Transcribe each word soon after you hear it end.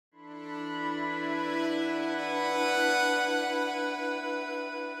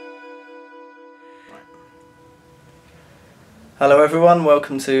Hello everyone,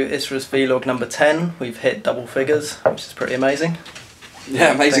 welcome to Isurus vlog number 10. We've hit double figures, which is pretty amazing.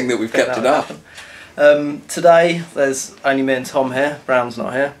 Yeah, amazing that we've kept it up. Today there's only me and Tom here. Brown's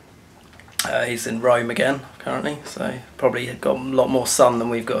not here. He's in Rome again currently, so probably got a lot more sun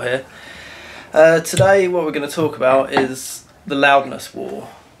than we've got here. Today what we're going to talk about is the Loudness War,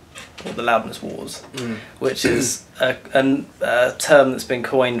 or the Loudness Wars, which is a term that's been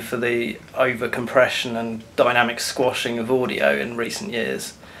coined for the over-compression and dynamic squashing of audio in recent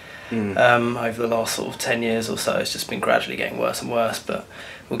years. Over the last sort of 10 years or so, it's just been gradually getting worse and worse, but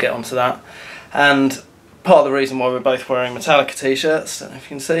we'll get onto that. And part of the reason why we're both wearing Metallica t-shirts, I don't know if you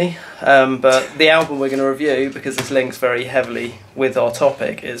can see, but the album we're going to review, because this links very heavily with our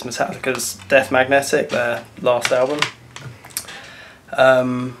topic, is Metallica's Death Magnetic, their last album.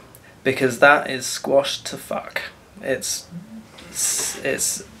 Because that is squashed to fuck. This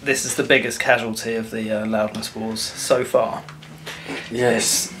is the biggest casualty of the Loudness Wars so far.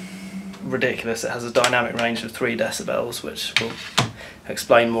 Yes. It's ridiculous. It has a dynamic range of 3 decibels, which we'll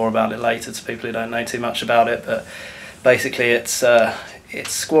explain more about it later to people who don't know too much about it. But basically, it's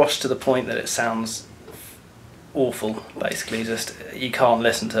squashed to the point that it sounds awful. Basically, just you can't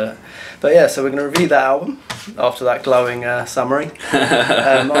listen to it. But yeah, so we're going to review that album after that glowing summary.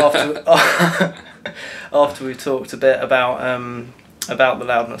 After we talked a bit about the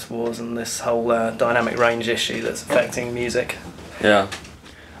Loudness Wars and this whole dynamic range issue that's affecting music. Yeah.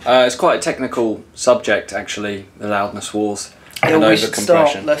 It's quite a technical subject, actually, the Loudness Wars and Yeah,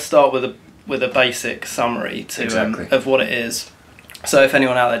 over-compression. let's start with a basic summary of what it is. So if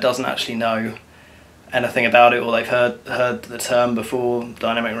anyone out there doesn't actually know anything about it, or they've heard the term before,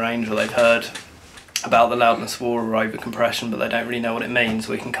 dynamic range, or they've heard about the Loudness War or over-compression, but they don't really know what it means,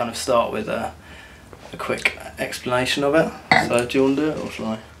 we can kind of start with a quick explanation of it. So do you want to do it, or shall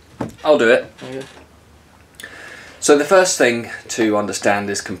I? I'll do it. Okay. So the first thing to understand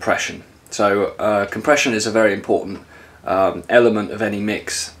is compression. So compression is a very important element of any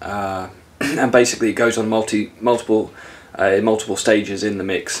mix, and basically it goes on multiple stages in the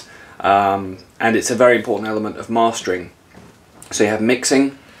mix, and it's a very important element of mastering. So you have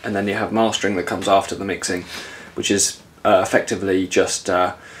mixing, and then you have mastering that comes after the mixing, which is effectively just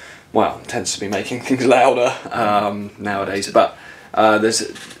well, tends to be making things louder nowadays, but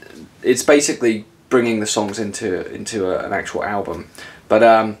it's basically bringing the songs into an actual album.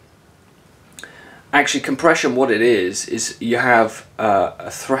 But actually, compression, what it is you have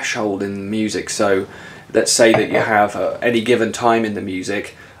a threshold in music. So let's say that you have any given time in the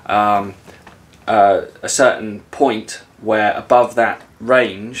music, a certain point where above that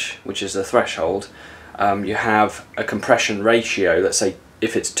range, which is the threshold, you have a compression ratio. Let's say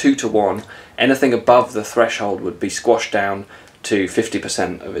if it's 2:1, anything above the threshold would be squashed down to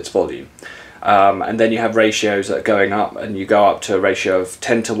 50% of its volume. And then you have ratios that are going up, and you go up to a ratio of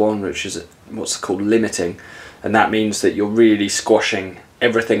 10:1, which is what's called limiting, and that means that you're really squashing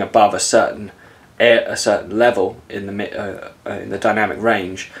everything above a certain level in the dynamic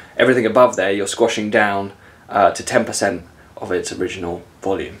range. Everything above there, you're squashing down to 10% of its original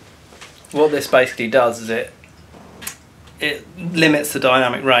volume. What this basically does is it limits the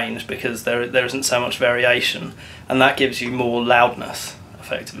dynamic range, because there isn't so much variation, and that gives you more loudness,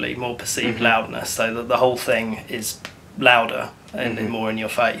 effectively, more perceived loudness, so that the whole thing is louder and more in your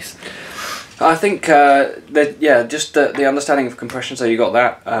face. I think that, yeah, just the understanding of compression, so you got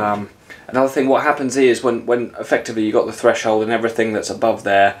that. Another thing, what happens is when effectively you got the threshold and everything that's above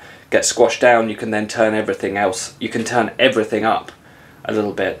there gets squashed down, you can then turn everything else, you can turn everything up a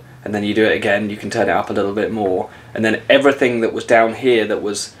little bit, and then you do it again, you can turn it up a little bit more, and then everything that was down here that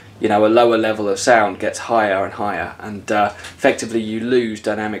was, you know, a lower level of sound gets higher and higher, and effectively you lose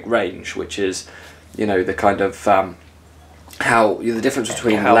dynamic range, which is, you know, the kind of the difference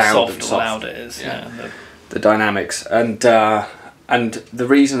between how loud soft and or soft. loud it is. Yeah. The dynamics, and the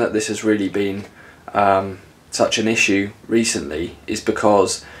reason that this has really been such an issue recently is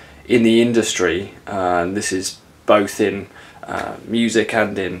because in the industry, and this is both in music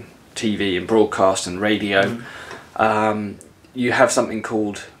and in TV and broadcast and radio, you have something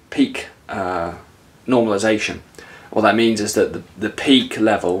called peak normalisation. What that means is that the peak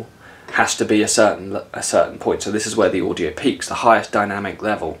level has to be a certain point. So this is where the audio peaks, the highest dynamic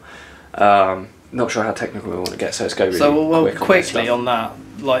level. Not sure how technical we want to get, so let's go really quickly on that.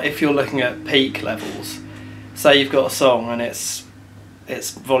 Like, if you're looking at peak levels, say you've got a song and its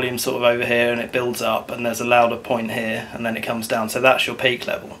volume sort of over here, and it builds up, and there's a louder point here, and then it comes down. So that's your peak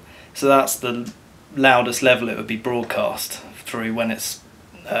level. So that's the loudest level it would be broadcast through when it's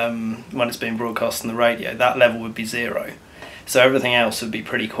being broadcast on the radio. That level would be 0. So everything else would be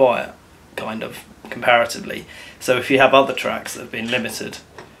pretty quiet, kind of. comparatively. So if you have other tracks that have been limited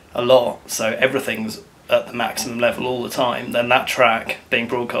a lot, so everything's at the maximum level all the time, then that track being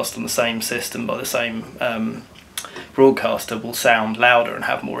broadcast on the same system by the same broadcaster will sound louder and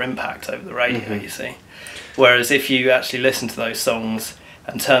have more impact over the radio, you see. Whereas if you actually listen to those songs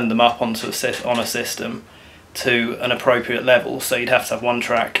and turn them up onto on a system to an appropriate level, so you'd have to have one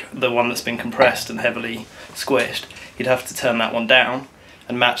track, the one that's been compressed and heavily squished, you'd have to turn that one down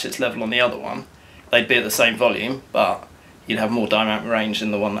and match its level on the other one. They'd be at the same volume, but you'd have more dynamic range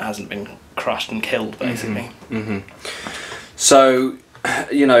in the one that hasn't been crushed and killed, basically. So,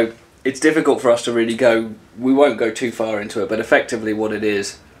 you know, it's difficult for us to really go, we won't go too far into it, but effectively what it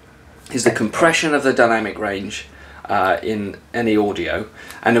is the compression of the dynamic range in any audio.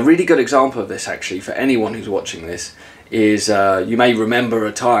 And a really good example of this, actually, for anyone who's watching this, is you may remember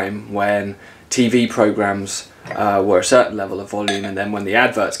a time when TV programs were a certain level of volume, and then when the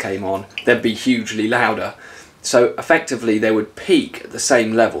adverts came on, they'd be hugely louder. So effectively they would peak at the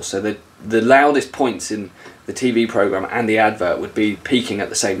same level, so the loudest points in the TV program and the advert would be peaking at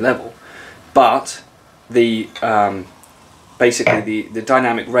the same level, but the basically the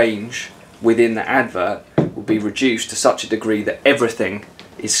dynamic range within the advert will be reduced to such a degree that everything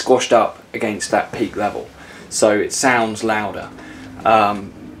is squashed up against that peak level, so it sounds louder.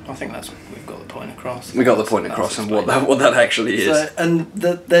 I think we've got the point across. We got the point across, and what that actually is. So, and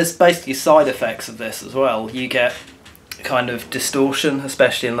there's basically side effects of this as well. You get kind of distortion,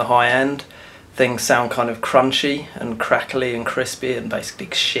 especially in the high end. Things sound kind of crunchy and crackly and crispy and basically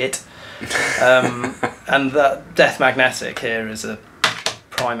shit. And that Death Magnetic here is a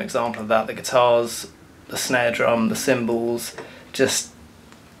prime example of that. The guitars, the snare drum, the cymbals,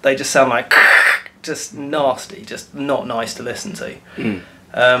 they just sound like just nasty, just not nice to listen to.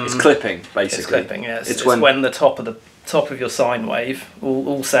 It's clipping, basically. It's clipping, yeah. It's when the top of your sine wave,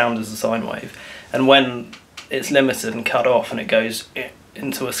 all sound is a sine wave, and when it's limited and cut off and it goes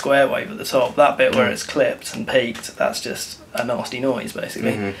into a square wave at the top, that bit where it's clipped and peaked, that's just a nasty noise,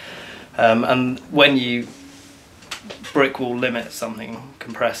 basically. And when you brick wall limit something,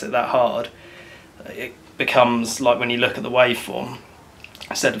 compress it that hard, it becomes like when you look at the waveform,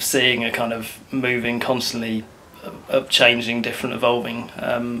 instead of seeing a kind of moving constantly, of changing, different, evolving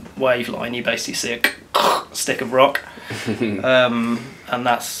wave line, you basically see a stick of rock, and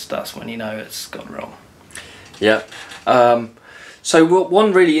that's when you know it's gone wrong. Yeah. So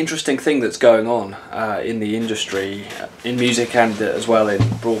one really interesting thing that's going on in the industry, in music and as well in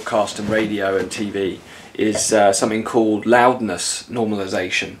broadcast and radio and TV, is something called loudness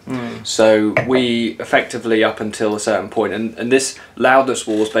normalisation. So we effectively, up until a certain point, and this Loudness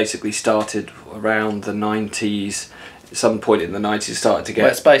Wars basically started around the 90s, some point in the 90s started to get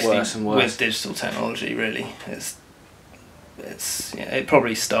worse and worse. With digital technology, really. It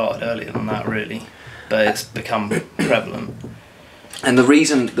probably started earlier than that, really, but it's become prevalent. And the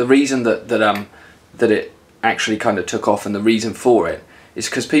reason that it actually kind of took off, and the reason for it, is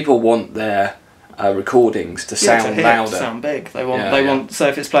because people want their recordings to sound louder, to sound big. They want. So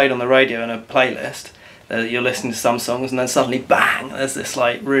if it's played on the radio in a playlist, you're listening to some songs, and then suddenly, bang! There's this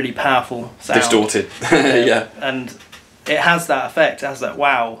like really powerful sound, distorted, and it has that effect. It has that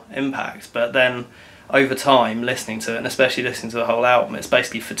wow impact. But then over time, listening to it, and especially listening to the whole album, it's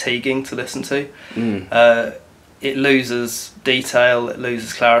basically fatiguing to listen to. It loses detail, it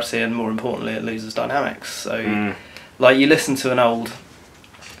loses clarity, and more importantly, it loses dynamics. So, like you listen to an old,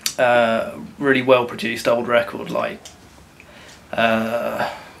 really well produced old record like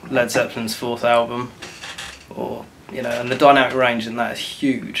Led Zeppelin's 4th album, or and the dynamic range in that is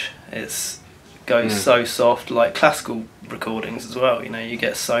huge. It goes so soft, like classical recordings as well. You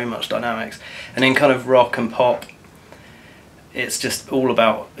get so much dynamics, and in kind of rock and pop, it's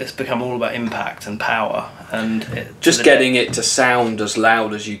become all about impact and power, and just getting it to sound as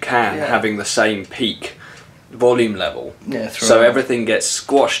loud as you can, having the same peak volume level. So everything gets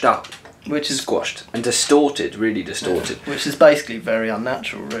squashed up, squashed and distorted, really distorted. Which is basically very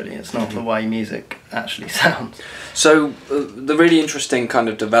unnatural, really. It's not the way music actually sounds. So the really interesting kind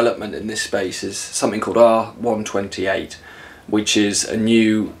of development in this space is something called R128, which is a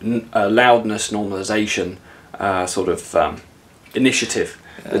new loudness normalisation sort of initiative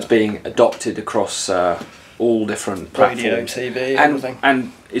that's being adopted across all different platforms, radio, TV, everything,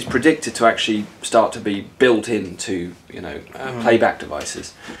 and is predicted to actually start to be built into playback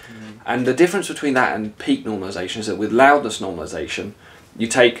devices. And the difference between that and peak normalisation is that with loudness normalisation, you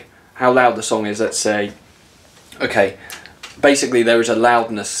take how loud the song is. Let's say, okay, basically there is a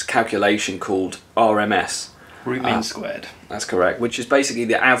loudness calculation called RMS. Root mean squared. That's correct, which is basically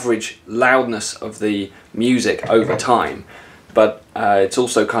the average loudness of the music over time. But it's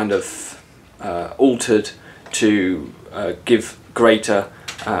also kind of altered to give greater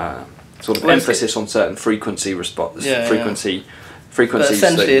sort of emphasis on certain frequency response, frequencies. But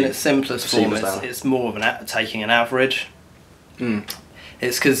essentially, in its simplest form, it's more of taking an average.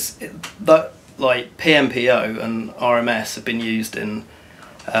 It's because like PMPO and RMS have been used in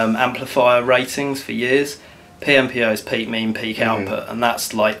amplifier ratings for years. PMPO is peak mean peak output, and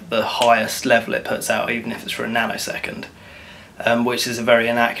that's like the highest level it puts out, even if it's for a nanosecond, which is a very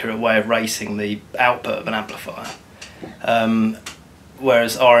inaccurate way of rating the output of an amplifier.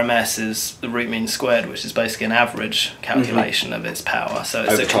 Whereas RMS is the root mean squared, which is basically an average calculation of its power. So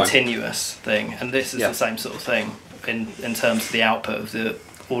it's a continuous thing, and this is the same sort of thing in terms of the output of the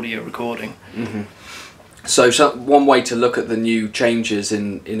audio recording. So one way to look at the new changes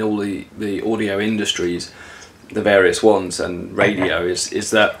in all the audio industries, the various ones, and radio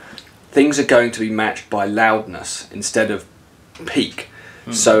is that things are going to be matched by loudness instead of peak.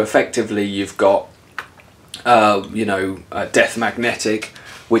 So effectively you've got Death Magnetic,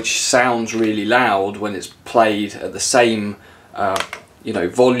 which sounds really loud when it's played at the same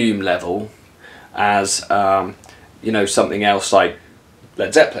volume level as something else like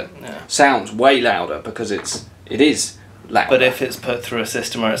Led Zeppelin. Sounds way louder because it is loud. But if it's put through a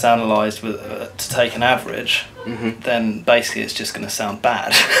system where it's analysed with to take an average, then basically it's just going to sound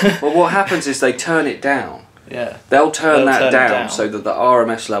bad. Well, what happens is they turn it down. Yeah, they'll turn that down so that the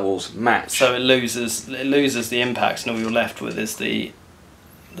RMS levels match. So it loses the impacts, and all you're left with is the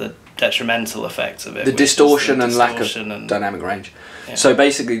detrimental effects of it. The distortion and lack of dynamic range. Yeah. So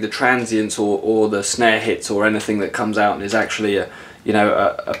basically, the transients or the snare hits or anything that comes out and is actually a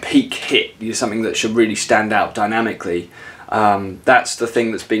peak hit, something that should really stand out dynamically. That's the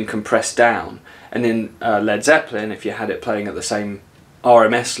thing that's been compressed down. And in Led Zeppelin, if you had it playing at the same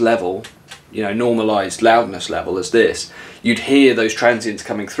RMS level, normalized loudness level as this, you'd hear those transients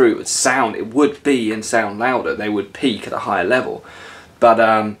coming through. It would be and sound louder. They would peak at a higher level, but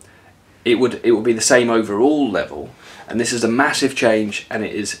it would be the same overall level. And this is a massive change, and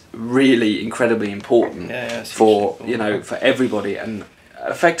it is really incredibly important for for everybody. And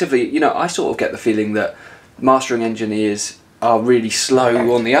effectively, I sort of get the feeling that mastering engineers are really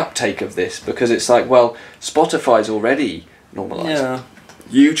slow on the uptake of this, because it's like, well, Spotify's already normalized. Yeah.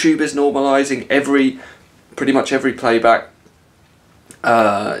 YouTube is normalising pretty much every playback.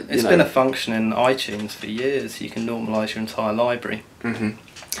 It's been a function in iTunes for years. You can normalise your entire library.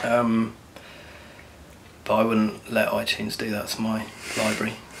 But I wouldn't let iTunes do that to my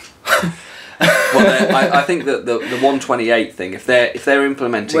library. Well, I think that the 128 thing, if they're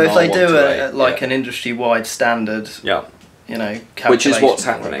implementing, if they do an industry-wide standard, which is what's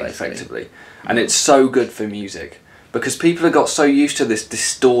happening effectively, and it's so good for music. Because people have got so used to this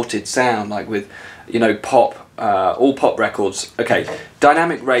distorted sound, like with, pop, all pop records. Okay,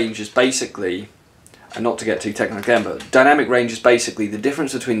 dynamic range is basically, and not to get too technical again, but dynamic range is basically the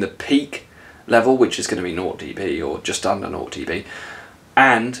difference between the peak level, which is going to be 0 dB or just under 0 dB,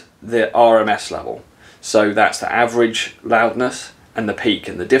 and the RMS level. So that's the average loudness and the peak,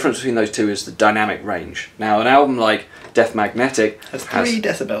 and the difference between those two is the dynamic range. Now, an album like Death Magnetic has 3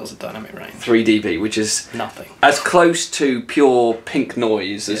 decibels of dynamic range. 3 dB, which is nothing. As close to pure pink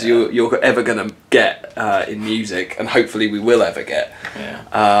noise as you're ever going to get in music, and hopefully we will ever get.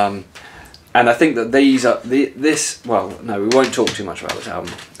 Yeah. And I think that these are well, no, we won't talk too much about this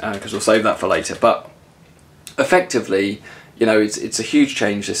album because we'll save that for later. But effectively, it's a huge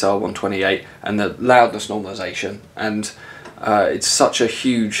change, this R128 and the loudness normalization, and it's such a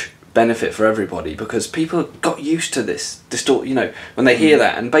huge benefit for everybody, because people got used to this when they hear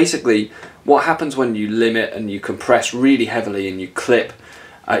that. And basically what happens when you limit and you compress really heavily and you clip,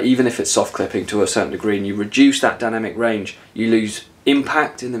 even if it's soft clipping to a certain degree, and you reduce that dynamic range, you lose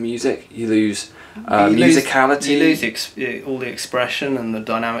impact in the music, you lose musicality, you lose all the expression and the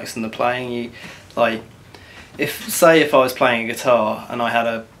dynamics and the playing. If I was playing a guitar and I had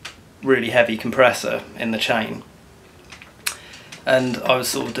a really heavy compressor in the chain, and I was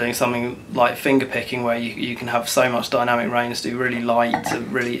sort of doing something like finger picking, where you can have so much dynamic range, do really light to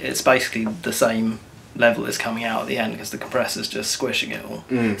really, it's basically the same level is coming out at the end because the compressor's just squishing it all.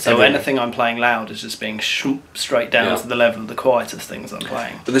 So anything I'm playing loud is just being straight down to the level of the quietest things I'm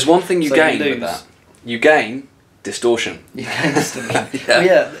playing. But there's one thing you gain with that. You gain distortion. You gain distortion.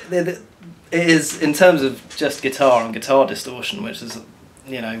 It is, in terms of just guitar and guitar distortion, which is,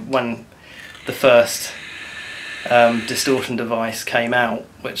 when the first distortion device came out,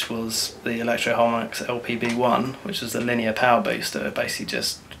 which was the Electro-Harmonix LPB1, which was the linear power booster. It basically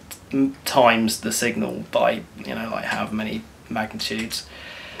just times the signal by however many magnitudes,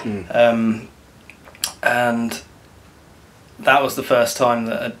 and that was the first time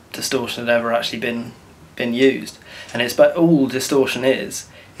that a distortion had ever actually been used. And it's, but all distortion is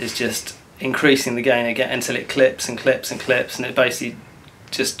just increasing the gain again until it clips and clips and clips, and it basically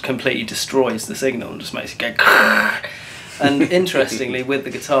just completely destroys the signal and just makes it go. And interestingly, with the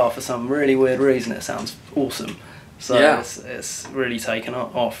guitar, for some really weird reason, it sounds awesome. So Yeah. it's really taken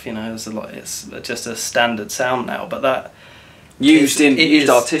off. You know, it's just a standard sound now. But that Used is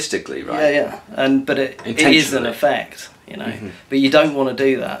artistically, right? Yeah, yeah. But it is an effect. You know, but you don't want to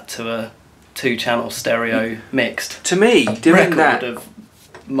do that to a 2-channel stereo mixed. To me, doing that of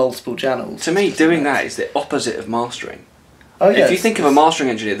multiple channels. To me, doing that is the opposite of mastering. Oh, yeah. If you think of a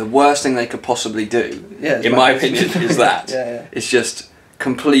mastering engineer, the worst thing they could possibly do, yeah, in my opinion, is that. Yeah. It's just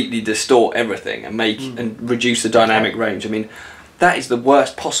completely distort everything and make and reduce the dynamic range. I mean, that is the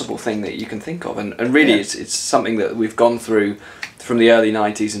worst possible thing that you can think of, and really it's something that we've gone through from the early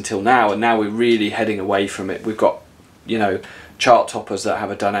 90s until now, and now we're really heading away from it. We've got, you know, chart toppers that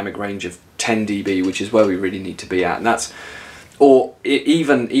have a dynamic range of 10 dB, which is where we really need to be at, and that's, or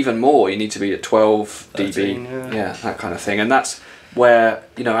even more, you need to be at 12 13, dB, yeah, that kind of thing. And that's where,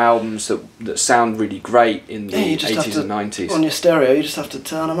 you know, albums that sound really great in the 80s and 90s. On your stereo, you just have to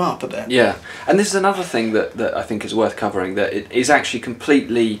turn them up a bit. Yeah, and this is another thing that I think is worth covering, that it is actually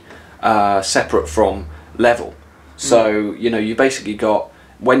completely separate from level. So, you know, you basically got,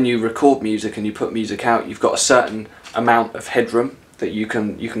 when you record music and you put music out, you've got a certain amount of headroom that you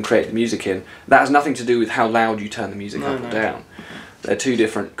can create the music in. That has nothing to do with how loud you turn the music up or down. They're two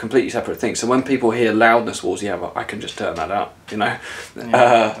different, completely separate things. So when people hear Loudness Wars, yeah, well, I can just turn that up, you know.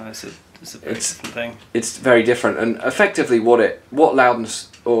 Yeah, it's a very different thing. It's very different, and effectively what Loudness,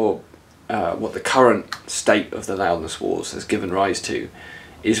 or what the current state of the Loudness Wars has given rise to,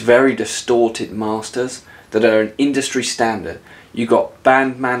 is very distorted masters that are an industry standard. You got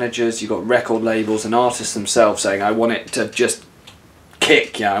band managers, you got record labels, and artists themselves saying, "I want it to just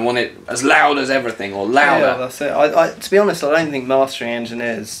kick, yeah, I want it as loud as everything, or louder." Yeah, that's it. I to be honest, I don't think mastering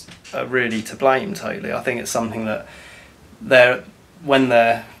engineers are really to blame totally. I think it's something that when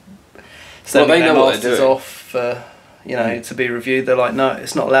they're sending their masters off for, you know, to be reviewed, they're like, no,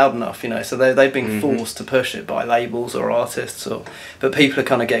 it's not loud enough, you know. So they've been forced to push it by labels or artists, but people are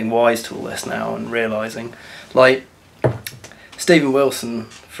kind of getting wise to all this now and realising, like Stephen Wilson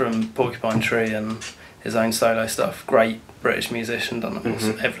from Porcupine Tree and his own solo stuff, great British musician, done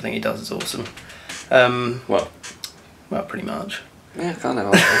everything he does is awesome. Well, pretty much. Yeah, kind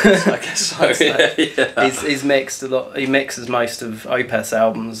of. I guess so. Yeah. He's mixed a lot. He mixes most of Opeth's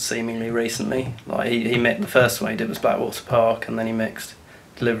albums seemingly recently. Like he mixed, the first one he did was Blackwater Park, and then he mixed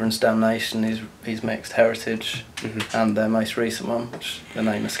Deliverance Damnation. He's mixed Heritage and their most recent one, which the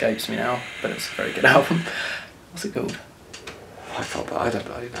name escapes me now, but it's a very good album. What's it called? I don't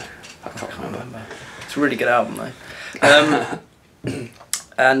bloody know. I can't remember. It's a really good album though.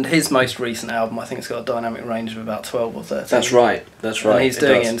 And his most recent album, I think it's got a dynamic range of about 12 or 13. That's right. And he's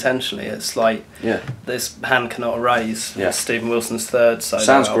doing it intentionally. It's like, yeah, this Hand Cannot Erase. Yeah. It's Stephen Wilson's third solo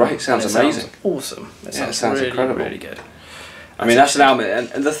Sounds album. great. Sounds amazing. Sounds awesome. It sounds really, incredible. really good. I mean, that's an album,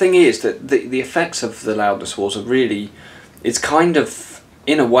 and the thing is that the effects of the Loudness Wars are really, it's kind of,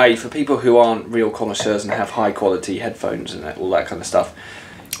 in a way, for people who aren't real connoisseurs and have high quality headphones and all that kind of stuff,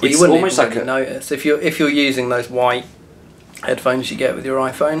 it's almost like a notice if you're using those white headphones you get with your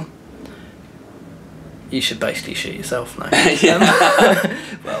iPhone. You should basically shoot yourself now.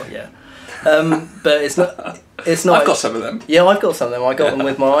 Well, yeah. But it's not. I've got some of them. Yeah, I've got some of them. I got them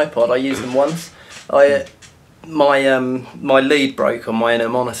with my iPod. I used them once. My lead broke on my inner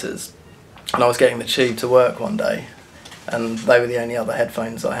monitors, and I was getting the tube to work one day, and they were the only other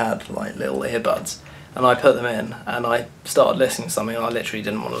headphones I had, like little earbuds. And I put them in, and I started listening to something, and I literally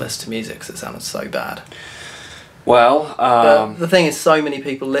didn't want to listen to music because it sounded so bad. Well, but the thing is, so many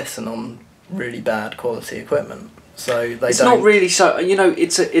people listen on really bad quality equipment, so it's not really so. You know,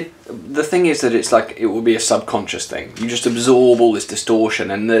 the thing is that it's like it will be a subconscious thing. You just absorb all this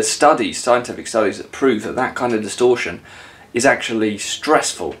distortion, and there's scientific studies that prove that kind of distortion is actually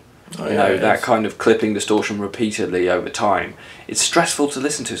stressful. That kind of clipping distortion repeatedly over time. It's stressful to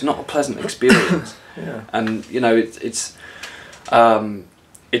listen to. It's not a pleasant experience. Yeah. And you know, it's a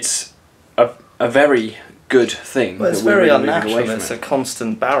very good thing. Well, it's very unnatural. It's a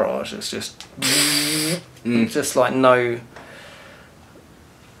constant barrage. It's just just like no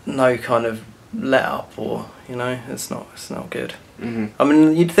kind of let up, or you know, it's not good. I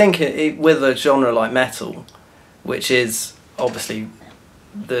mean, you'd think it with a genre like metal, which is obviously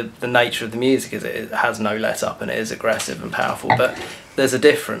the nature of the music is it has no let up and it is aggressive and powerful, but there's a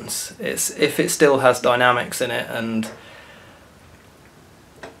difference. It's if it still has dynamics in it and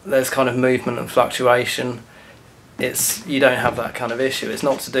there's kind of movement and fluctuation, you don't have that kind of issue. It's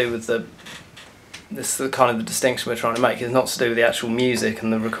not to do with this is the kind of the distinction we're trying to make. It's not to do with the actual music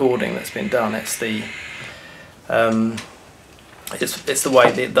and the recording that's been done. It's the it's the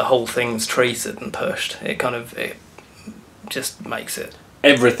way the whole thing's treated and pushed. It just makes it,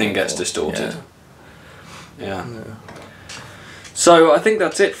 everything gets distorted. Yeah. So I think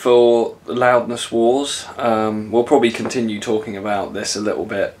that's it for Loudness Wars. We'll probably continue talking about this a little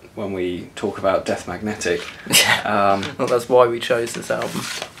bit when we talk about Death Magnetic. Well, that's why we chose this album.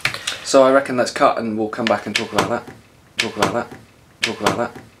 So I reckon let's cut and we'll come back and talk about that. Talk about that. Talk about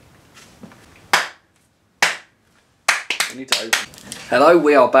that. We need to open. Hello,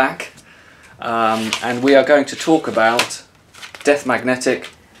 we are back. And we are going to talk about Death Magnetic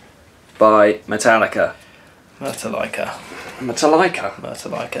by Metallica. Metallica, yeah, that's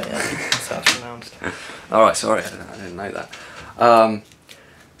how it's pronounced. Alright, sorry, I didn't know that.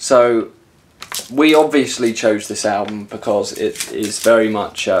 So, we obviously chose this album because it is very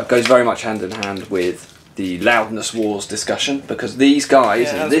much, goes very much hand in hand with the Loudness Wars discussion, because these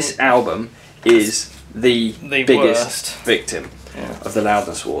guys, and this album is the biggest victim of the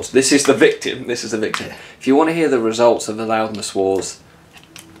Loudness Wars. This is the victim, If you want to hear the results of the Loudness Wars,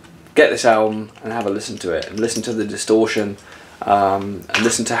 get this album and have a listen to it, and listen to the distortion, and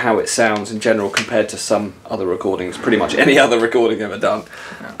listen to how it sounds in general compared to some other recordings, pretty much any other recording ever done.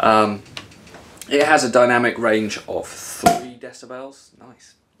 It has a dynamic range of 3 decibels.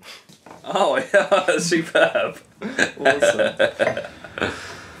 Nice. Oh, yeah, superb. Awesome.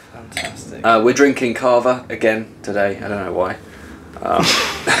 Fantastic. We're drinking Carver again today. I don't know why.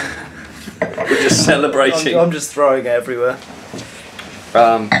 We're just celebrating. I'm just throwing it everywhere.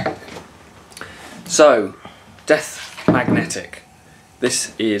 So, Death Magnetic.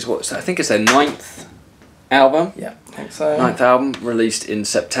 This is I think it's their 9th album. Yeah, I think so. 9th album, released in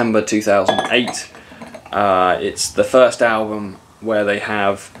September 2008. It's the first album where they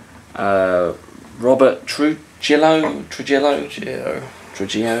have Robert Trujillo, I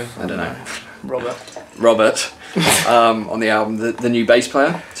don't know. Robert on the album, the new bass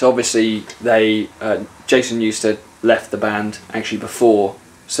player. So obviously Jason Newsted left the band actually before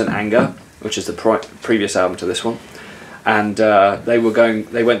St. Anger, which is the previous album to this one, and they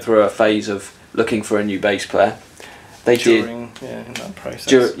went through a phase of looking for a new bass player. In that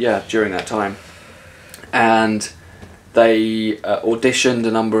process. During that time, and they auditioned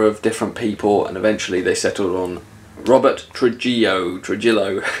a number of different people, and eventually they settled on Robert Trujillo,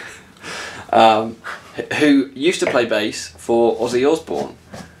 who used to play bass for Ozzy Osbourne.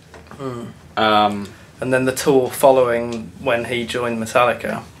 And then the tour following when he joined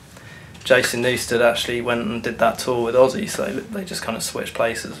Metallica, Jason Newsted actually went and did that tour with Ozzy, so they just kind of switched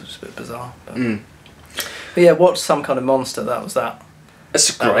places, which is a bit bizarre. But yeah, watch Some Kind of Monster. That was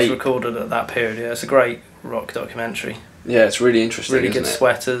recorded at that period. Yeah, it's a great rock documentary. Yeah, it's really interesting. Really good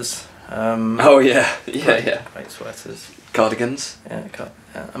sweaters. Oh yeah, Great sweaters. Cardigans. Yeah,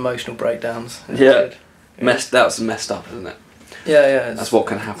 emotional breakdowns. Yeah, that was messed up, isn't it? Yeah. That's what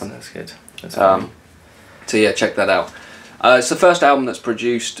can happen. That's good. So yeah, check that out. It's the first album that's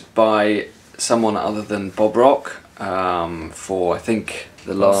produced by someone other than Bob Rock for I think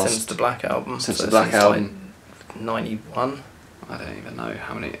since the Black Album. Like 91. I don't even know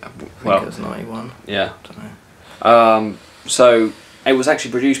how many. I think it was 91. Yeah. I don't know. So it was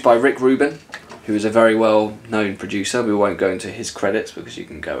actually produced by Rick Rubin, who is a very well known producer. We won't go into his credits because you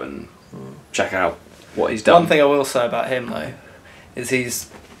can go and check out what he's done. One thing I will say about him though is he's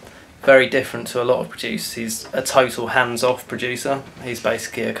very different to a lot of producers. He's a total hands-off producer. He's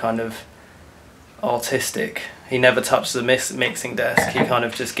basically a kind of artistic. He never touches the mixing desk. He kind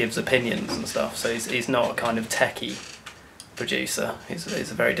of just gives opinions and stuff. So he's not a kind of techie producer. He's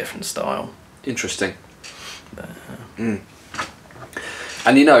a very different style. Interesting. But,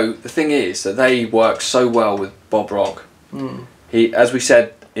 And you know, the thing is that they work so well with Bob Rock. He, as we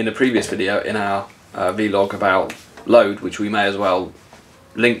said in a previous video in our vlog about Load, which we may as well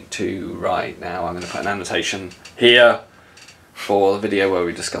link to right now. I'm going to put an annotation here for the video where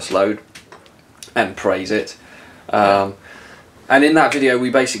we discuss Load and praise it. And in that video we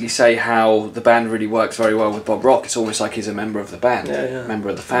basically say how the band really works very well with Bob Rock. It's almost like he's a member of the band, member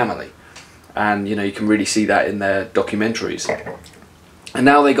of the family. And you know, you can really see that in their documentaries. And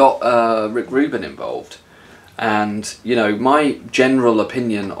now they got Rick Rubin involved. And you know, my general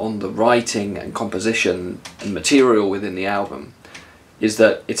opinion on the writing and composition and material within the album is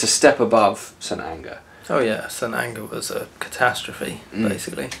that it's a step above St. Anger. Oh yeah, St. Anger was a catastrophe,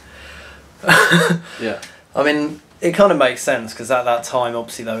 basically. Yeah. I mean, it kind of makes sense because at that time,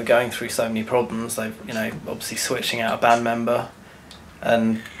 obviously, they were going through so many problems. They, you know, obviously switching out a band member,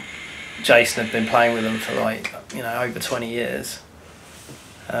 and Jason had been playing with them for like, you know, over 20 years.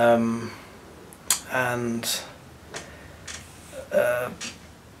 And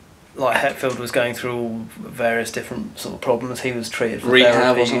like Hetfield was going through all various different sort of problems. He was treated for rehab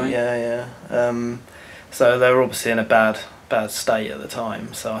therapy. or something. Yeah. So they were obviously in a bad state at the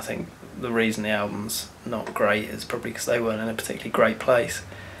time. So I think the reason the album's not great is probably because they weren't in a particularly great place.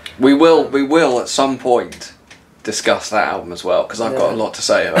 We will at some point discuss that album as well, because I've got a lot to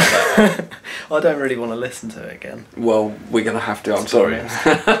say about that. I don't really want to listen to it again. Well, we're gonna have to. I'm sorry,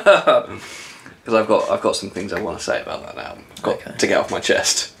 because I've got some things I want to say about that album. I've got to get off my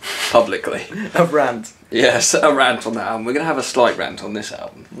chest publicly. A rant. Yes, a rant on that album. We're gonna have a slight rant on this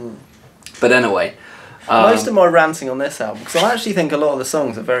album. But anyway, most of my ranting on this album, because I actually think a lot of the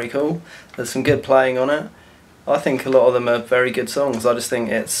songs are very cool. There's some good playing on it. I think a lot of them are very good songs. I just think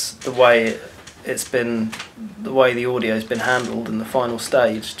it's the way the audio's been handled in the final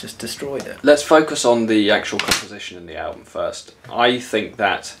stage just destroyed it. Let's focus on the actual composition in the album first. I think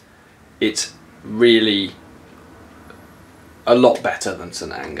that it's really a lot better than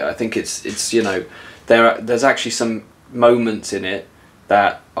St. Anger. I think it's you know, there's actually some moments in it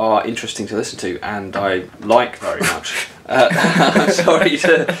that are interesting to listen to and I like very much. I'm sorry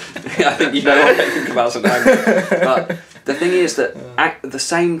I think you know what I think about St. Anger. But the thing is that at the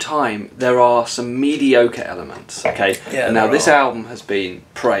same time there are some mediocre elements, okay? Yeah, and now this album has been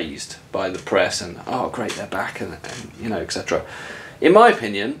praised by the press and oh great they're back and you know, etc. In my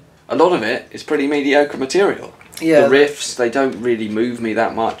opinion, a lot of it is pretty mediocre material. Yeah, the riffs, they don't really move me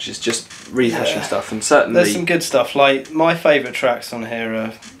that much. It's just rehashing stuff, and certainly there's some good stuff. Like my favourite tracks on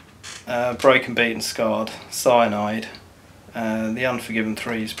here are Broken, Beaten, Scarred, Cyanide, The Unforgiven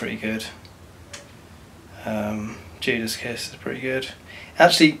 3 is pretty good. Judas Kiss is pretty good.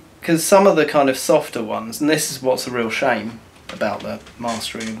 Actually, because some of the kind of softer ones, and this is what's a real shame about the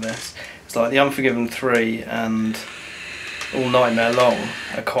mastering of this, it's like The Unforgiven 3 and All Nightmare Long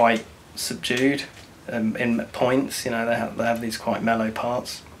are quite subdued. In points, you know, they have these quite mellow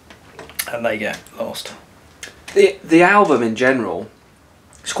parts, and they get lost. The album in general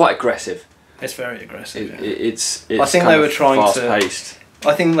is quite aggressive. It's very aggressive. It's I think they were trying fast-paced.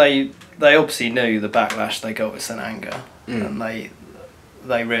 I think they obviously knew the backlash they got with St. Anger, and they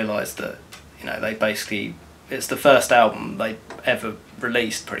realised that, you know, they basically, it's the first album they ever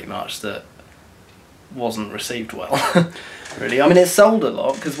released pretty much that wasn't received well. Really, I mean, it sold a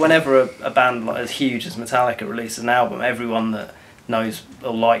lot because whenever a band like as huge as Metallica releases an album, everyone that knows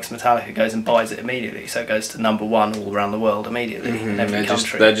or likes Metallica goes and buys it immediately. So it goes to #1 all around the world immediately in every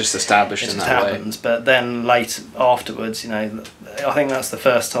country. They're just established in that way. But then late afterwards, you know, I think that's the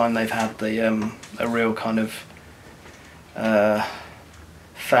first time they've had the a real kind of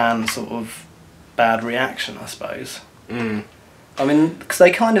fan sort of bad reaction, I suppose. I mean, because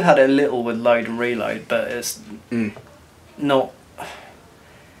they kind of had it a little with Load and Reload, but it's not.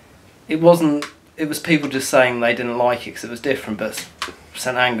 It wasn't. It was people just saying they didn't like it because it was different, but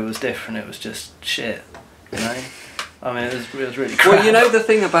St. Anger was different. It was just shit, you know. I mean, it was really crap. Well, you know, the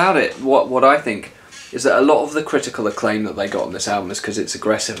thing about it, what I think is that a lot of the critical acclaim that they got on this album is because it's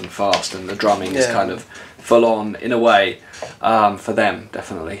aggressive and fast, and the drumming is kind of full on in a way for them,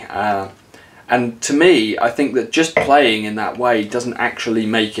 definitely. And to me, I think that just playing in that way doesn't actually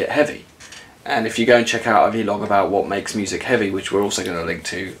make it heavy. And if you go and check out our vlog about what makes music heavy, which we're also going to link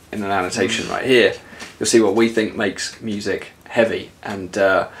to in an annotation right here, you'll see what we think makes music heavy. And,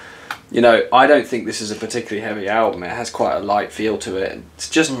 you know, I don't think this is a particularly heavy album. It has quite a light feel to it. It's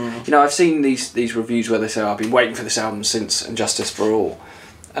just, you know, I've seen these reviews where they say, oh, I've been waiting for this album since Injustice for All.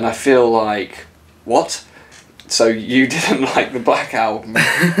 And I feel like, what? So you didn't like the Black Album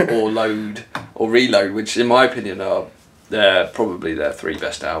or Load or Reload, which in my opinion are probably their 3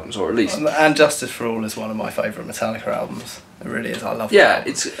 best albums, or at least. And Justice for All is one of my favourite Metallica albums. It really is. I love it. Yeah,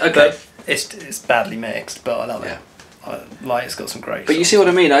 it's okay. But it's badly mixed, but I love it. Like, it's got some great. But songs. You see what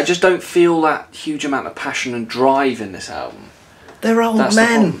I mean? I just don't feel that huge amount of passion and drive in this album. They're old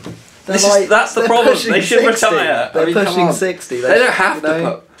men. That's the problem. They should retire. They're pushing 60. They don't have to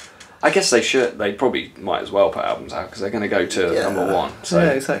put. I guess they should. They probably might as well put albums out because they're going to go to #1. So.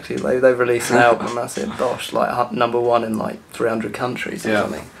 Yeah, exactly. They've released an album and that's it. Bosh, like #1 in like 300 countries or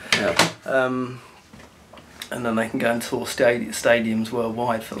something. Yeah. And then they can go and tour stadiums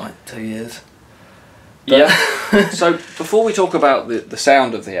worldwide for like 2 years. Yeah. So before we talk about the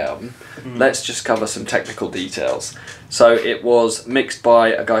sound of the album, let's just cover some technical details. So it was mixed by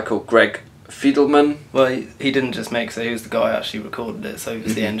a guy called Greg Fiedelman. Well, he didn't just mix it, he was the guy who actually recorded it, so he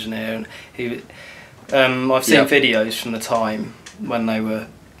was the engineer. And he, I've seen videos from the time when they were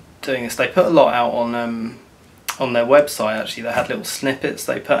doing this. They put a lot out on their website, actually. They had little snippets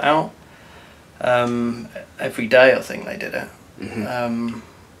they put out every day. I think they did it, Mm-hmm.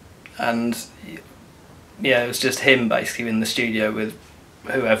 and yeah, it was just him basically in the studio with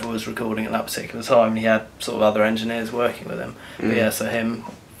whoever was recording at that particular time. And he had sort of other engineers working with him. Mm. But yeah, so him,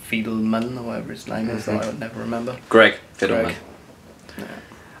 Fiedelman or whatever his name is, that I would never remember. Greg Fiddleman. Yeah.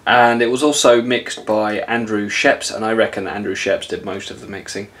 And it was also mixed by Andrew Sheps, and I reckon Andrew Sheps did most of the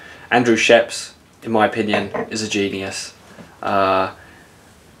mixing. Andrew Sheps, in my opinion, is a genius. I'm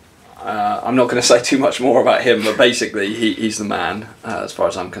not going to say too much more about him, but basically he's the man, as far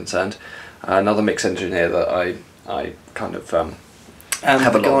as I'm concerned. Another mix engineer that I kind of And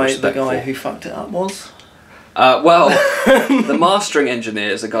have a lot of respect the guy for. who fucked it up was? Well, the mastering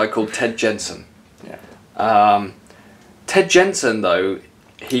engineer is a guy called Ted Jensen. Yeah. Ted Jensen, though,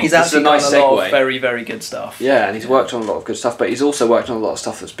 He's this is actually a nice done a lot segue. of very, very good stuff. Yeah, and he's worked on a lot of good stuff, but he's also worked on a lot of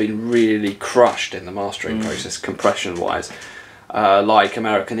stuff that's been really crushed in the mastering process, compression-wise, like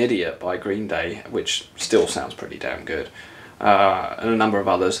American Idiot by Green Day, which still sounds pretty damn good, and a number of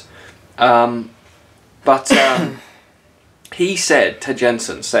others. But he said, Ted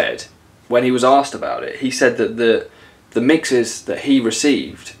Jensen said, when he was asked about it, he said that the mixes that he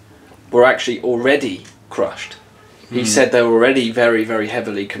received were actually already crushed. He said they were already very, very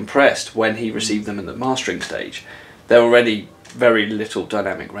heavily compressed when he received them in the mastering stage. They were already very little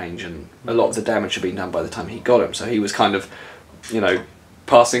dynamic range, and a lot of the damage had been done by the time he got them. So he was kind of,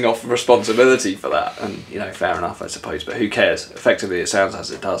 passing off responsibility for that. And, fair enough, I suppose, but who cares? Effectively, it sounds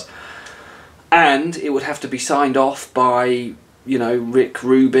as it does. And it would have to be signed off by, Rick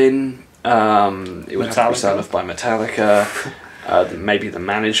Rubin. It would have to be signed off by Metallica, maybe the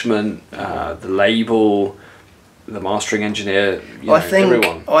management, the label, the mastering engineer,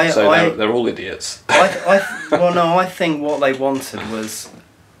 everyone. They're all idiots. I think what they wanted was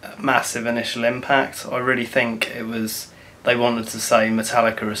a massive initial impact. I really think it was they wanted to say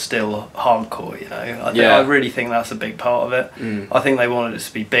Metallica is still hardcore. I really think that's a big part of it. I think they wanted it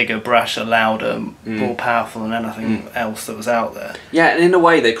to be bigger, brasher, louder, more powerful than anything else that was out there. Yeah, and in a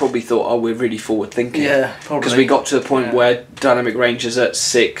way they probably thought, oh, we're really forward thinking. Yeah, probably. Because we got to the point where dynamic range is at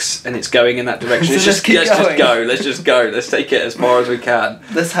 6 and it's going in that direction. So let's just go. Let's take it as far as we can.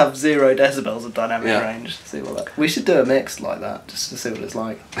 Let's have 0 decibels of dynamic range. See what that. We should do a mix like that just to see what it's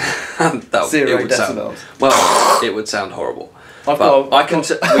like. 0 decibels. It would sound horrible. We can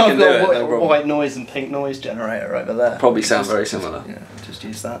do it. A white noise and pink noise generator over there. Probably sound very similar. Yeah, just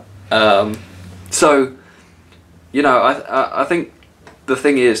use that. So, I think the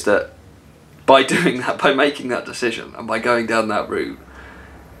thing is that by doing that, by making that decision, and by going down that route,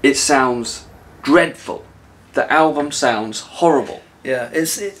 it sounds dreadful. The album sounds horrible. Yeah,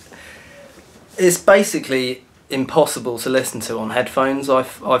 it's basically impossible to listen to on headphones.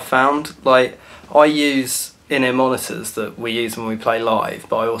 I've found, like, I use in-ear monitors that we use when we play live,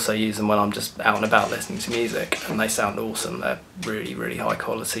 but I also use them when I'm just out and about listening to music, and they sound awesome. They're really, really high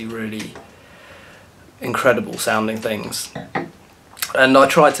quality, really incredible sounding things. And I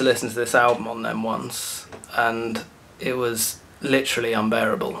tried to listen to this album on them once, and it was literally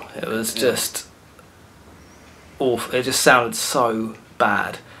unbearable. It was just awful. It just sounded so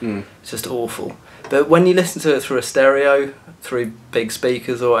bad. It's just awful. But when you listen to it through a stereo, through big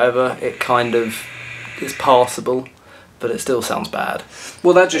speakers or whatever, it kind of is passable, but it still sounds bad.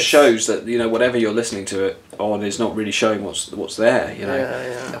 Well, that just shows that whatever you're listening to it on is not really showing what's there.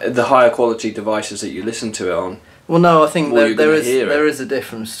 The higher quality devices that you listen to it on. Well, no, I think there is a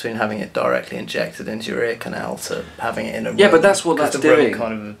difference between having it directly injected into your ear canal to having it in a room. Yeah, but that's what that's doing. Room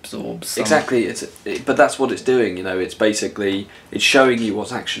kind of absorbs some. Exactly, but that's what it's doing. It's basically it's showing you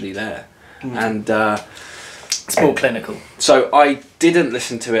what's actually there, and it's more clinical. So I didn't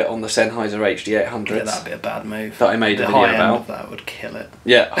listen to it on the Sennheiser HD800. Yeah, that'd be a bad move. That I made a video high about. End of that would kill it.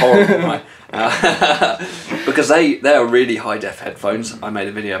 Yeah, horrible, right? Because they are really high def headphones. I made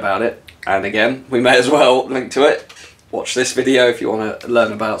a video about it, and again, we may as well link to it. Watch this video if you want to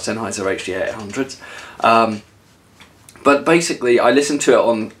learn about Sennheiser HD800s. But basically, I listened to it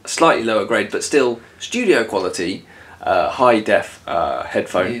on slightly lower grade, but still studio quality, high def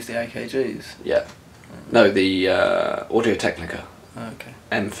headphone. You use the AKGs? Yeah. No, the Audio Technica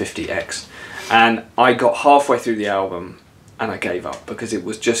M50X. And I got halfway through the album and I gave up because it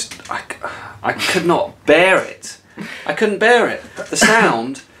was just, I could not bear it. I couldn't bear it. The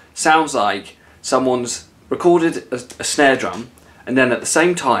sound sounds like someone's recorded a snare drum, and then at the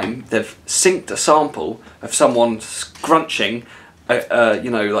same time they've synced a sample of someone scrunching, like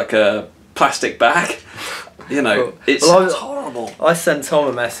a plastic bag. It's horrible. I sent Tom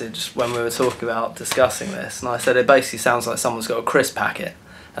a message when we were talking about discussing this, and I said it basically sounds like someone's got a crisp packet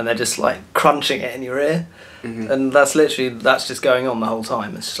and they're just like crunching it in your ear, and that's just going on the whole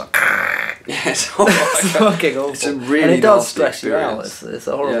time. It's just like Yes, It's fucking awful. It's a really and it does nasty stress you out. experience. It's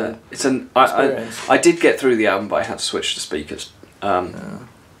a horrible. Yeah, it's I did get through the album, but I had to switch to speakers.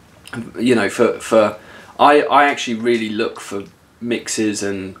 You know, for I actually really look for mixes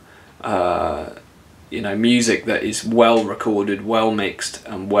and you know, music that is well recorded, well mixed,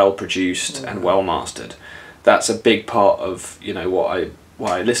 and well produced and well mastered. That's a big part of, you know, what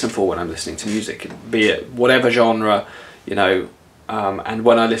I listen for when I'm listening to music, be it whatever genre, you know. And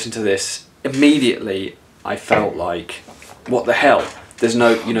when I listened to this, immediately I felt like, what the hell? There's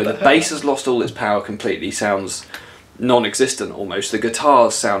no, you know, the bass has lost all its power completely, sounds non-existent almost. The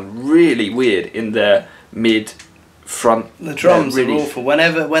guitars sound really weird in their mid-front. The drums really, are awful.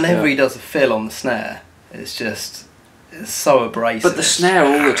 Whenever he does a fill on the snare, it's so abrasive. But the snare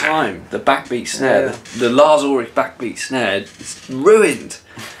all the time, the backbeat snare, the Lars Ulrich backbeat snare, it's ruined.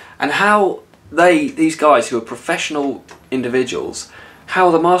 And how these guys who are professional individuals, how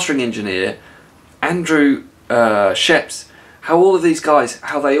the mastering engineer, Andrew Sheps, how all of these guys,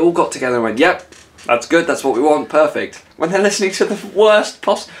 how they all got together and went, yep, that's good, that's what we want, perfect. When they're listening to the worst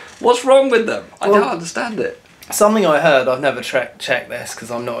what's wrong with them? I don't understand it. Something I heard, I've never checked this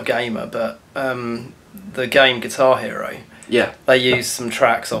because I'm not a gamer, but the game Guitar Hero, they use some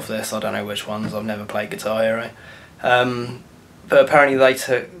tracks off this. I don't know which ones, I've never played Guitar Hero. But apparently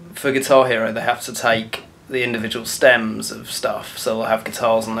for Guitar Hero they have to take the individual stems of stuff, so they'll have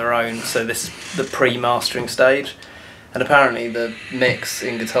guitars on their own, so this is the pre-mastering stage, and apparently the mix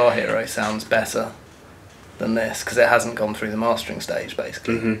in Guitar Hero sounds better than this because it hasn't gone through the mastering stage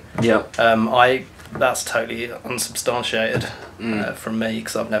basically. That's totally unsubstantiated from me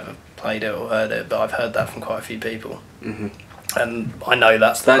because I've never played it or heard it, but I've heard that from quite a few people. And I know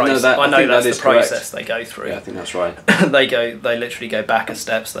that's the process they go through. Yeah, I think that's right. They literally go back a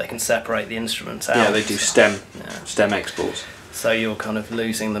step so they can separate the instruments out. Yeah, they do stem exports. So you're kind of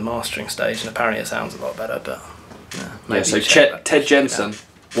losing the mastering stage, and apparently it sounds a lot better. But maybe so Ted Jensen,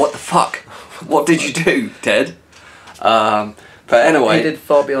 what the fuck? What did you do, Ted? But anyway, he did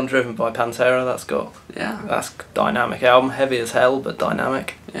Far Beyond Driven by Pantera. That's dynamic album, heavy as hell, but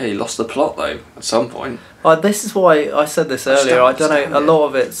dynamic. Yeah, he lost the plot though at some point. This is why I said this earlier. I don't know. A lot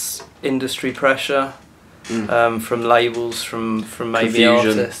of it's industry pressure from labels, from maybe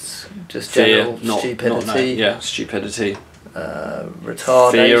confusion, artists, just general stupidity. Stupidity.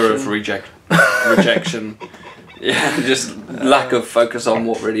 Retardation. Fear of rejection. Yeah, just lack of focus on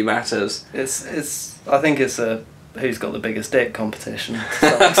what really matters. I think it's a who's got the biggest dick competition to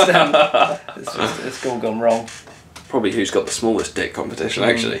some extent. It's all gone wrong. Probably who's got the smallest dick competition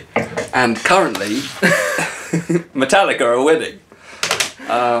actually. And currently Metallica are winning.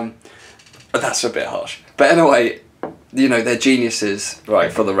 But that's a bit harsh. But anyway, you know, they're geniuses, right,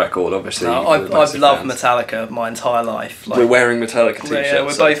 for the record, obviously. No, I've loved Metallica my entire life. We're wearing Metallica t-shirts. Yeah,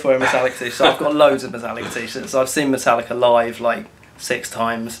 we're both wearing Metallica t-shirts. I've got loads of Metallica t-shirts. I've seen Metallica live like 6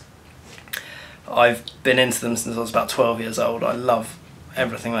 times. I've been into them since I was about 12 years old. I love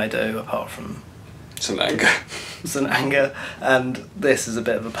everything they do apart from St. Anger. And this is a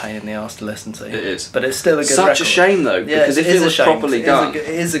bit of a pain in the arse to listen to. It is. But it's still a good record. a shame though, because if it was properly done. It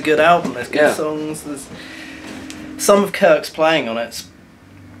is a good album, there's good songs. There's some of Kirk's playing on it's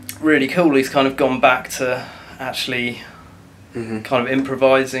really cool. He's kind of gone back to actually kind of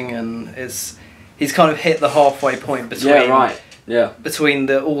improvising, and he's kind of hit the halfway point between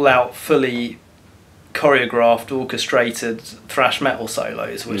the all-out, fully choreographed, orchestrated thrash metal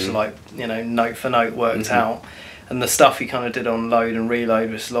solos, which are like, you know, note for note worked out, and the stuff he kind of did on Load and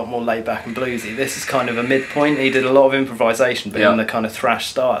Reload was a lot more laid back and bluesy. This is kind of a midpoint. He did a lot of improvisation, but in the kind of thrash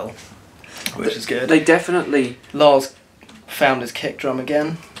style, which is good. They definitely... Lars found his kick drum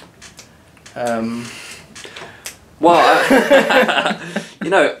again. You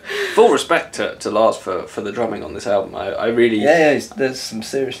know, full respect to Lars for the drumming on this album. I really... Yeah, there's some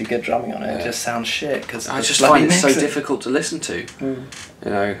seriously good drumming on it. It just sounds shit. Cause I just find it so difficult to listen to. You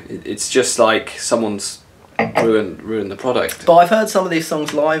know, it's just like someone's ruined the product. But I've heard some of these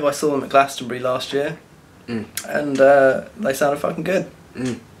songs live. I saw them at Glastonbury last year. And they sounded fucking good.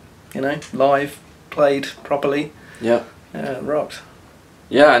 You know, live, played properly. Yeah, it rocked.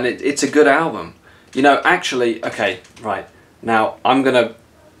 Yeah, and it's a good album. You know, actually, okay, right. Now, I'm gonna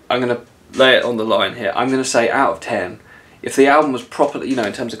lay it on the line here. I'm gonna say out of 10, if the album was properly, you know,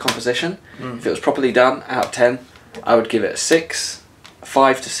 in terms of composition, if it was properly done, out of 10, I would give it a 6,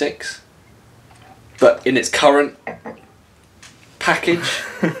 5 to 6. But in its current package,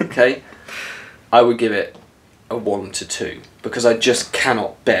 okay, I would give it a 1 to 2 because I just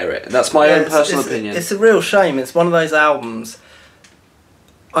cannot bear it. And that's my own personal opinion. It's a real shame. It's one of those albums.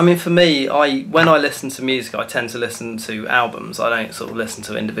 I mean, for me, when I listen to music, I tend to listen to albums. I don't sort of listen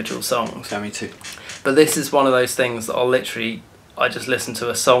to individual songs. Yeah, me too. But this is one of those things that I just listen to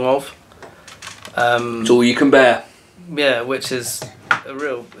a song of. It's all you can bear. Yeah, which is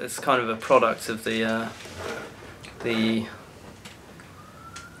it's kind of a product of the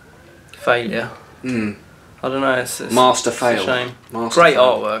failure. I don't know, it's Master it's fail. a shame. Master Great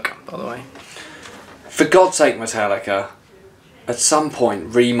fail. artwork, by the way. For God's sake, Metallica, at some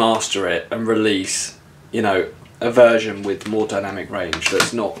point remaster it and release, you know, a version with more dynamic range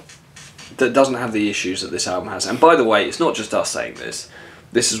that doesn't have the issues that this album has. And by the way, it's not just us saying this.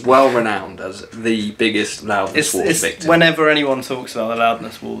 This is well renowned as the biggest Loudness Wars victim. Whenever anyone talks about the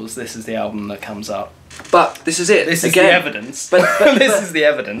Loudness Wars, this is the album that comes up. But this is it. This is the evidence. But this is the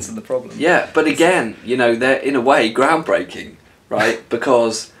evidence of the problem. Yeah, but again, you know, they're in a way groundbreaking, right?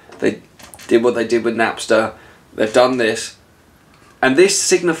 Because they did what they did with Napster. They've done this. And this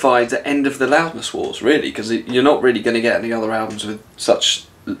signified the end of the Loudness Wars, really, because you're not really going to get any other albums with such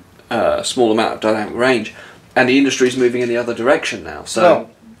small amount of dynamic range. And the industry's moving in the other direction now. So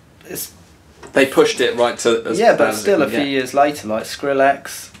they pushed it right to... but still a few years later, like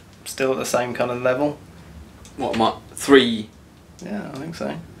Skrillex, still at the same kind of level. What, 3? Yeah, I think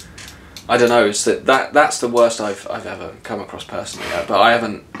so. I don't know. It's that's the worst I've ever come across personally. But I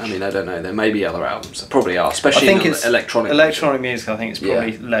haven't. I mean, I don't know. There may be other albums. There probably are, especially in electronic music. I think it's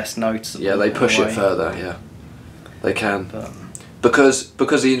probably less noticeable. Yeah, they push it further. Yeah, they can. But, because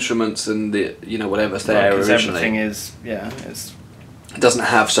the instruments and the whatever's there originally. Everything is it doesn't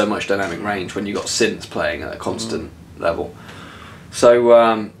have so much dynamic range when you've got synths playing at a constant level.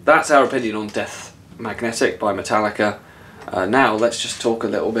 So that's our opinion on Death Magnetic by Metallica. Now let's just talk a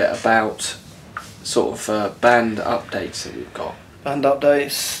little bit about sort of band updates that we've got. Band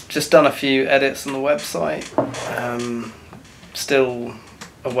updates. Just done a few edits on the website. Still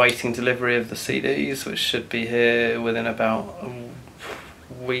awaiting delivery of the CDs, which should be here within about a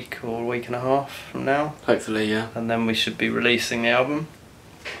week or a week and a half from now. Hopefully, yeah. And then we should be releasing the album.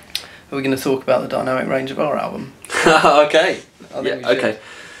 Are we going to talk about the dynamic range of our album? Okay. Okay.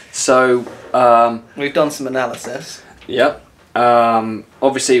 So we've done some analysis. Yep.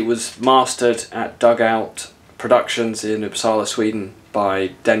 Obviously, it was mastered at Dugout Productions in Uppsala, Sweden, by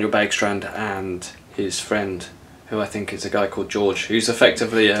Daniel Bergstrand and his friend, who I think is a guy called George, who's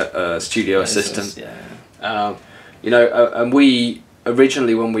effectively a studio assistant. Yeah. And we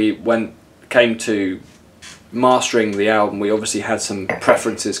originally, when we came to mastering the album, we obviously had some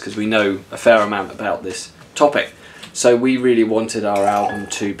preferences because we know a fair amount about this topic. So we really wanted our album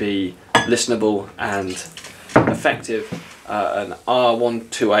to be listenable and effective, an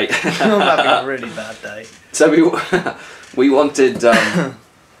R128. I'm having a really bad day. So we wanted our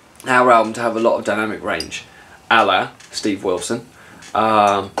album to have a lot of dynamic range, a la Steve Wilson,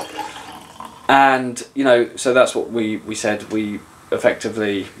 and so that's what we said. We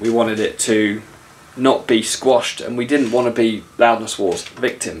wanted it to not be squashed, and we didn't want to be Loudness Wars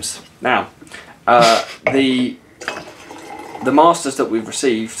victims. Now, the masters that we've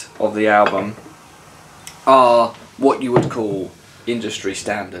received of the album are what you would call industry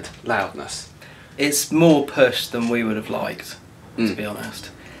standard loudness. It's more pushed than we would have liked, to be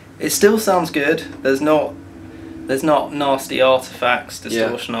honest. It still sounds good. There's not nasty artifacts,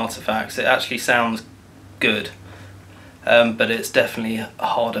 distortion artifacts. It actually sounds good, but it's definitely a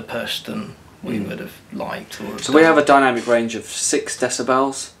harder push than we would have liked. So we have a dynamic range of 6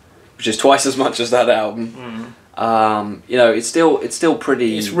 decibels, which is twice as much as that album. It's still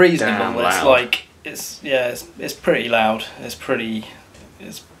pretty. It's reasonable. Damn loud. It's like it's pretty loud. It's pretty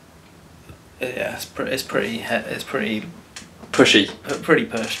pushy. Pretty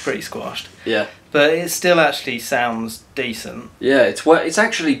pushed. Pretty squashed. Yeah. But it still actually sounds decent. Yeah, it's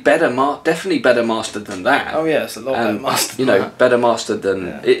actually better, definitely better mastered than that. Oh yeah, it's a lot better mastered. Better mastered than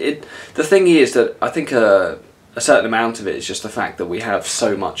it. The thing is that I think a certain amount of it is just the fact that we have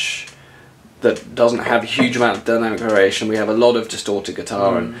so much that doesn't have a huge amount of dynamic variation. We have a lot of distorted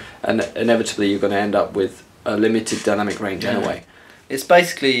guitar, and inevitably you're going to end up with a limited dynamic range anyway. It's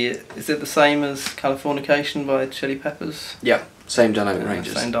basically, is it the same as Californication by Chili Peppers? Yeah, same dynamic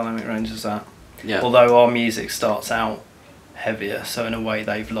ranges. Same dynamic range as that. Yeah. Although our music starts out heavier, so in a way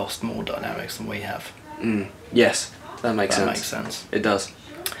they've lost more dynamics than we have. Yes, that makes sense. That makes sense. It does.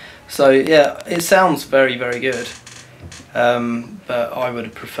 So yeah, it sounds very, very good. But I would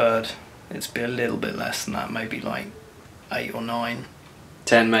have preferred it to be a little bit less than that, maybe like 8 or 9.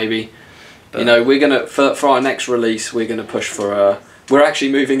 10 maybe. But we're gonna for our next release, we're gonna push for we're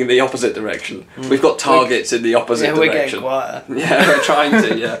actually moving in the opposite direction. We've got targets in the opposite direction. We're getting quieter. Yeah, we're trying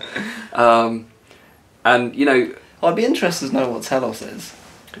to. Yeah, and I'd be interested to know what Telos is.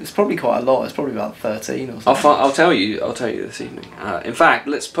 It's probably quite a lot. It's probably about 13 or something. I'll tell you this evening. In fact,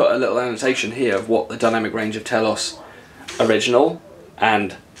 let's put a little annotation here of what the dynamic range of Telos original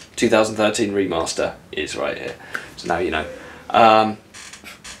and 2013 remaster is right here. So now you know.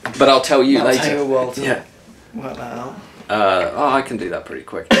 But I'll tell you later. Take a while to work that out. I can do that pretty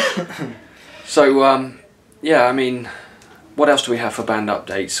quick. So yeah, I mean, what else do we have for band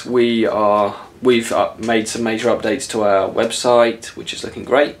updates? We've made some major updates to our website, which is looking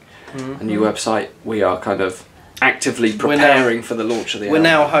great. A new website. We are kind of actively preparing for the launch of the album. We're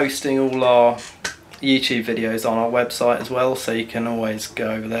now hosting all our YouTube videos on our website as well, so you can always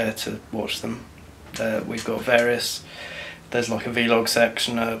go over there to watch them. We've got various. There's like a vlog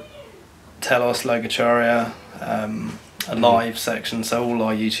section, a Telos, Logocharya, a live section. So all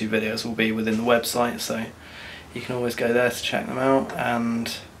our YouTube videos will be within the website. So you can always go there to check them out.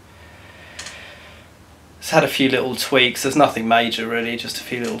 And it's had a few little tweaks. There's nothing major really, just a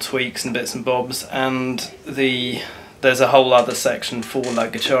few little tweaks and bits and bobs. And there's a whole other section for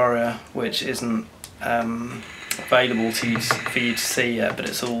Logocharya which isn't available for you to see yet, but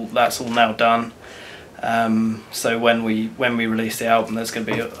that's all now done. So when we release the album, there's going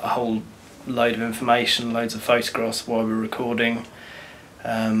to be a whole load of information, loads of photographs while we're recording,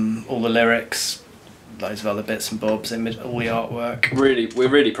 all the lyrics, loads of other bits and bobs, all the artwork. We're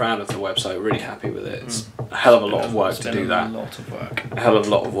really proud of the website. We're really happy with it. It's a hell of a lot of work to do that. A lot of work. A hell of a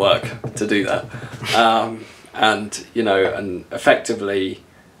lot of work to do that. And you know, and effectively,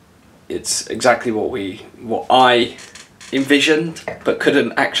 it's exactly what I envisioned, but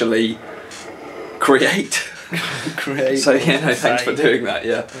couldn't actually create. So yeah, no, thanks for doing that.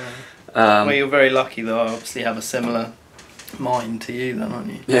 Yeah. Well, you're very lucky though. I obviously have a similar mind to you, then,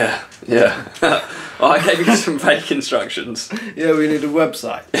 aren't you? Yeah. Well, I gave you some fake instructions. Yeah, we need a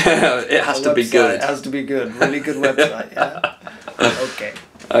website. It has to be good. It has to be good. Really good website. Yeah. Okay.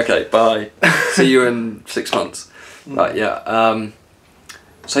 Okay. Bye. See you in 6 months. Right. Yeah.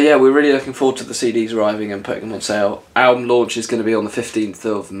 So yeah, we're really looking forward to the CDs arriving and putting them on sale. Album launch is going to be on the 15th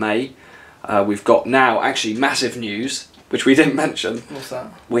of May. We've got now actually massive news, which we didn't mention. What's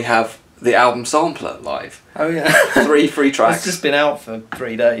that? We have the album sampler live. Oh yeah. 3 free tracks. It's just been out for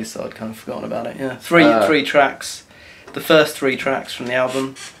 3 days, so I'd kind of forgotten about it. Yeah, three tracks. The first 3 tracks from the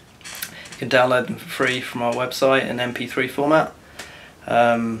album. You can download them for free from our website in MP3 format.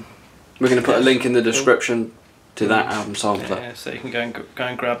 We're going to put a link in the description to that album sampler. Yeah, so you can go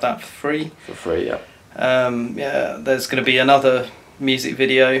and grab that for free. For free, yeah. Yeah, there's going to be another music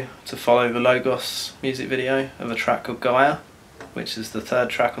video to follow the Logos music video of a track called Gaia, which is the 3rd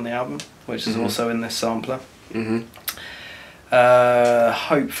track on the album, which is also in this sampler.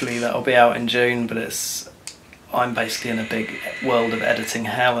 Hopefully that'll be out in June, but I'm basically in a big world of editing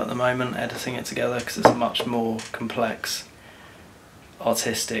hell at the moment, editing it together, because it's a much more complex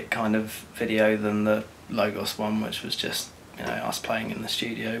artistic kind of video than the Logos one, which was just, you know, us playing in the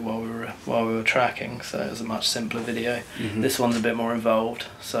studio while we were tracking, so it was a much simpler video. This one's a bit more involved,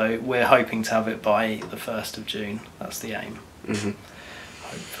 so we're hoping to have it by the 1st of June. That's the aim.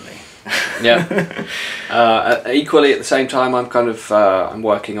 Hopefully. Yeah. Equally at the same time, I'm kind of I'm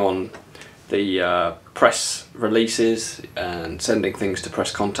working on the press releases and sending things to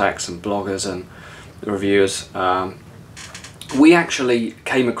press contacts and bloggers and reviewers. We actually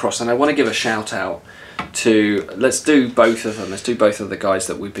came across, and I want to give a shout out to, let's do both of them. Let's do both of the guys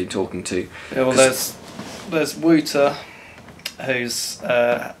that we've been talking to. Yeah, well, there's Wouter, who's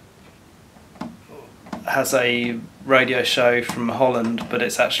has a radio show from Holland, but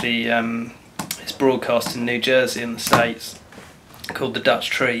it's actually it's broadcast in New Jersey in the States, called The Dutch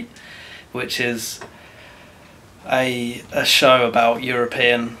Treat, which is a show about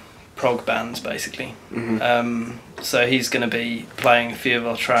European prog bands basically. So he's going to be playing a few of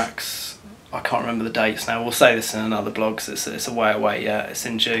our tracks. I can't remember the dates now. We'll say this in another blog, because it's a way away. Yeah, it's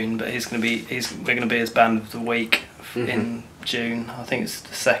in June, but we're going to be his band of the week in June. I think it's the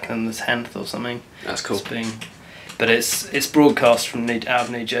 2nd and the 10th or something. That's cool. But it's broadcast from out of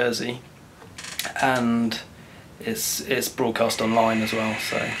New Jersey, and it's broadcast online as well.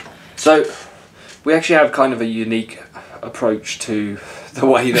 So we actually have kind of a unique approach to the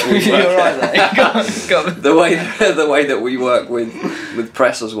way that we work. You're right there. Go on. the way that we work with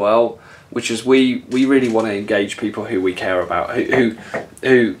press as well, which is we really want to engage people who we care about,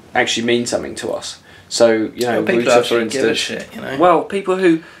 who actually mean something to us. So, you know, people Wouter, for give a instance, shit, you know? well, people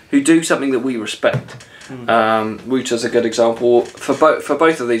who do something that we respect. Wouter's a good example. For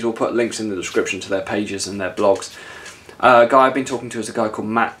both of these, we'll put links in the description to their pages and their blogs. A guy I've been talking to is a guy called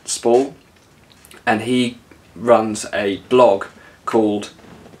Matt Spall, and he runs a blog called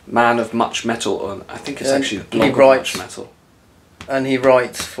Man of Much Metal, I think it's actually the blog of Much Metal. And he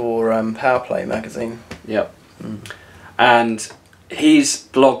writes for Powerplay magazine. Yep. And his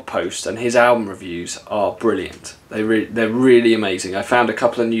blog posts and his album reviews are brilliant. They're really amazing. I found a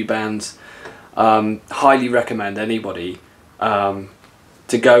couple of new bands. Highly recommend anybody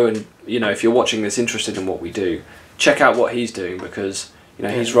to go and, you know, if you're watching this interested in what we do, check out what he's doing, because you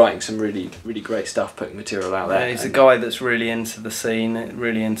know he's writing some really great stuff, putting material out there. Yeah, he's a guy that's really into the scene,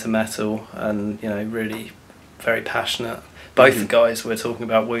 really into metal, and you know, really very passionate. Both the guys we're talking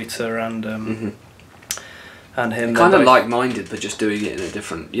about, Wouter and him, kind of like-minded, but just doing it in a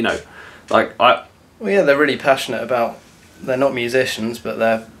different, you know, like I. Well, yeah, they're really passionate about. They're not musicians, but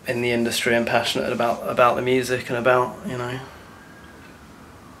they're in the industry and passionate about the music and about, you know.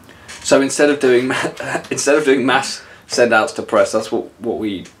 So instead of doing mass send outs to press, that's what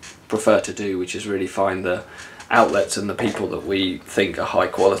we prefer to do, which is really find the outlets and the people that we think are high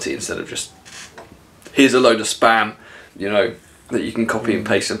quality, instead of just here's a load of spam, you know, that you can copy and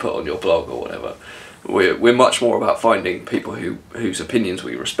paste and put on your blog or whatever. We're much more about finding people whose opinions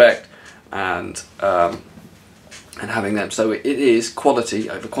we respect and having them. So it is quality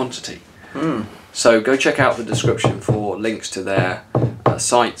over quantity. So go check out the description for links to their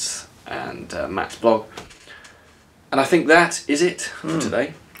sites and Matt's blog. And I think that is it for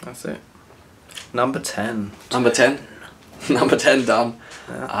today. That's it. Number 10. Number 10. Number 10 done.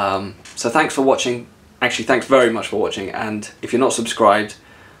 Yeah. So thanks for watching. Actually, thanks very much for watching. And if you're not subscribed,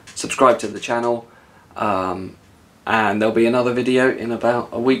 subscribe to the channel. And there'll be another video in about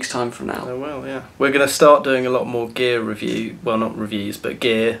a week's time from now. Oh well, yeah. We're going to start doing a lot more gear review, well not reviews, but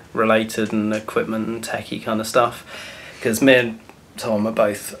gear related and equipment and techie kind of stuff. Because me and Tom are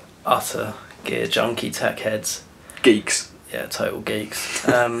both utter gear junkie tech heads. Geeks. Yeah, total geeks.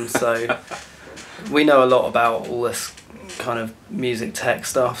 So we know a lot about all this kind of music tech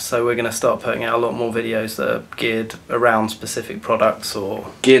stuff, so we're going to start putting out a lot more videos that are geared around specific products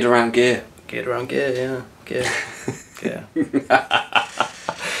or... Geared around gear. Geared around gear, yeah. Gear. Yeah.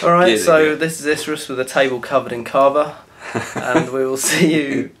 Alright, so this is Isurus with a table covered in kava, and we will see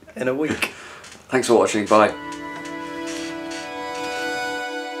you in a week. Thanks for watching, bye.